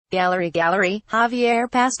Gallery.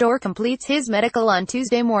 Javier Pastore completes his medical on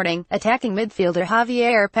Tuesday morning. Attacking midfielder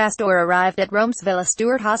Javier Pastore arrived at Rome's Villa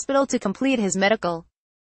Stuart Hospital to complete his medical.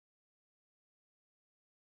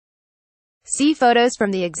 See photos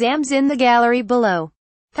from the exams in the gallery below.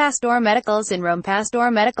 Pastore Medicals in Rome. Pastore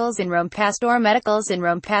Medicals in Rome. Pastore Medicals in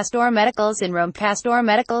Rome. Pastore Medicals in Rome. Pastore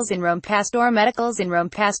Medicals in Rome. Pastore Medicals in Rome.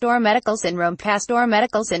 Pastore Medicals in Rome. Pastore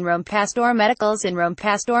Medicals in Rome. Pastore Medicals in Rome.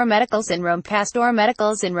 Pastore Medicals in Rome. Pastore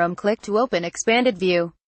Medicals in Rome. Click to open expanded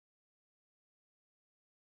view.